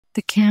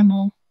The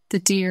Camel, the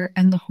Deer,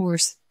 and the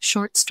Horse,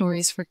 short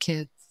stories for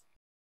kids.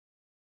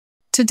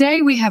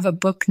 Today we have a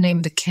book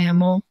named The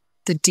Camel,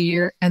 the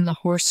Deer, and the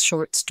Horse,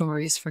 short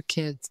stories for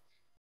kids.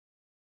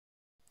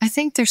 I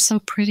think they're so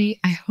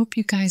pretty. I hope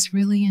you guys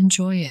really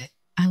enjoy it.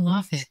 I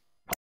love it.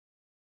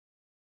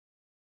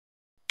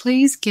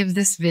 Please give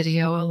this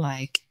video a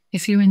like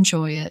if you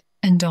enjoy it,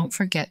 and don't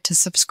forget to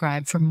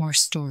subscribe for more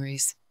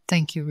stories.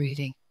 Thank you,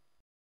 reading.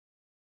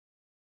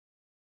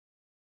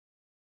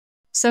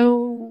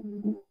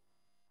 So,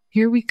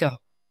 here we go.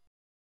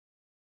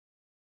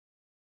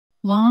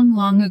 Long,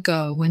 long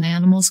ago, when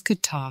animals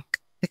could talk,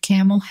 the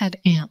camel had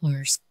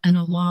antlers and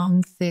a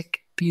long,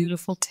 thick,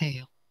 beautiful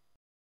tail.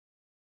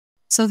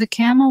 So the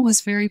camel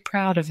was very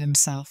proud of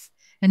himself,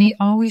 and he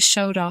always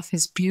showed off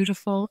his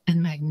beautiful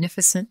and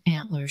magnificent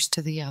antlers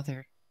to the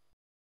other.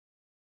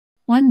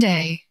 One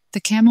day,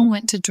 the camel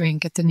went to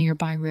drink at the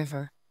nearby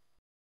river.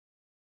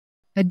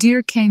 A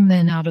deer came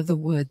then out of the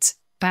woods,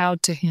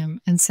 bowed to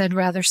him, and said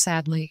rather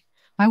sadly,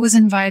 "I was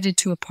invited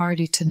to a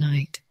party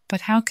tonight,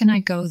 but how can I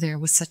go there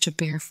with such a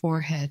bare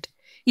forehead,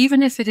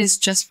 even if it is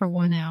just for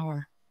 1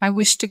 hour? I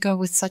wish to go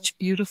with such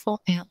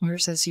beautiful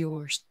antlers as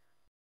yours."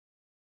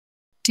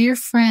 "Dear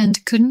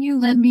friend, couldn't you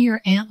lend me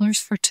your antlers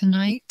for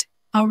tonight?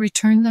 I'll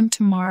return them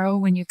tomorrow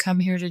when you come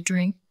here to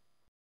drink."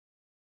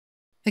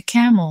 The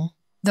camel,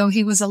 though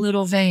he was a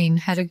little vain,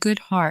 had a good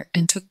heart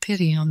and took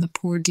pity on the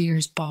poor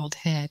deer's bald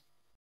head.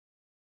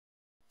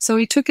 So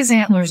he took his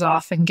antlers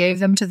off and gave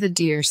them to the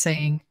deer,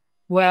 saying,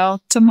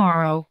 "Well,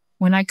 tomorrow,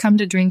 when I come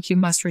to drink, you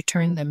must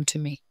return them to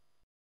me."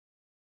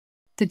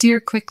 The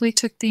deer quickly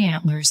took the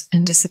antlers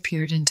and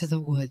disappeared into the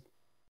wood.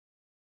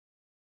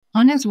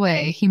 On his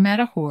way, he met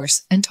a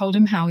horse and told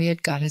him how he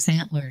had got his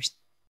antlers.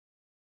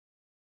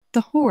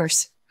 The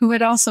horse, who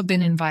had also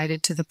been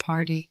invited to the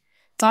party,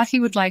 thought he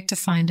would like to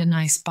find a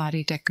nice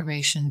body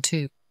decoration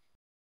too.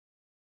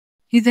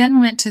 He then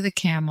went to the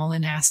camel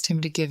and asked him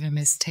to give him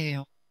his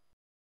tail.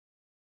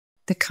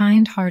 The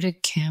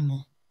kind-hearted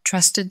camel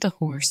trusted the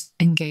horse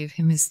and gave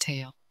him his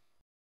tail.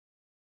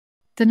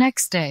 The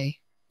next day,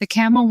 the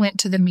camel went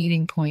to the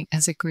meeting point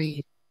as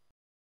agreed.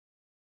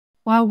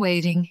 While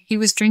waiting, he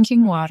was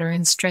drinking water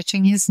and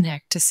stretching his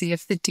neck to see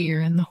if the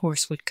deer and the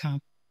horse would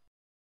come.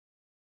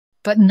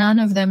 But none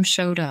of them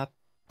showed up.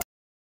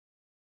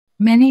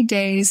 Many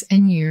days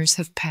and years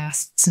have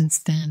passed since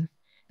then,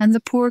 and the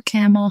poor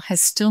camel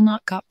has still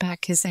not got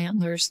back his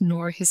antlers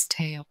nor his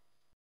tail.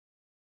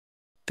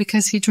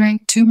 Because he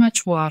drank too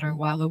much water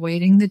while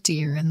awaiting the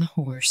deer and the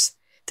horse,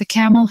 the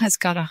camel has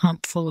got a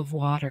hump full of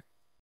water.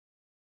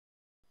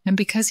 And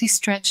because he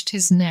stretched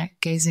his neck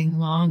gazing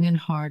long and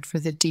hard for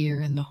the deer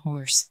and the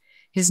horse,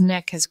 his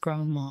neck has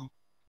grown long.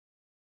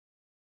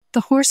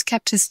 The horse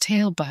kept his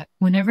tail, but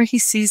whenever he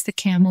sees the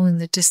camel in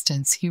the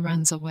distance, he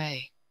runs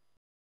away.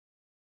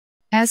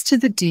 As to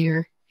the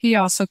deer, he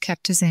also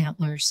kept his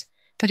antlers,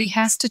 but he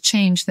has to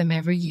change them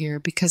every year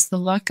because the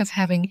luck of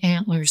having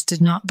antlers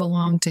did not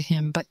belong to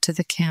him but to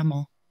the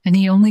camel, and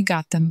he only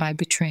got them by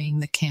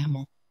betraying the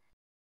camel.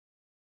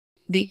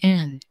 The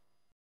end.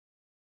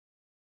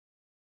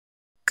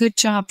 Good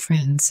job,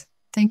 friends.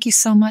 Thank you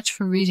so much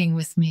for reading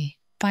with me.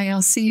 Bye,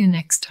 I'll see you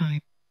next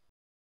time.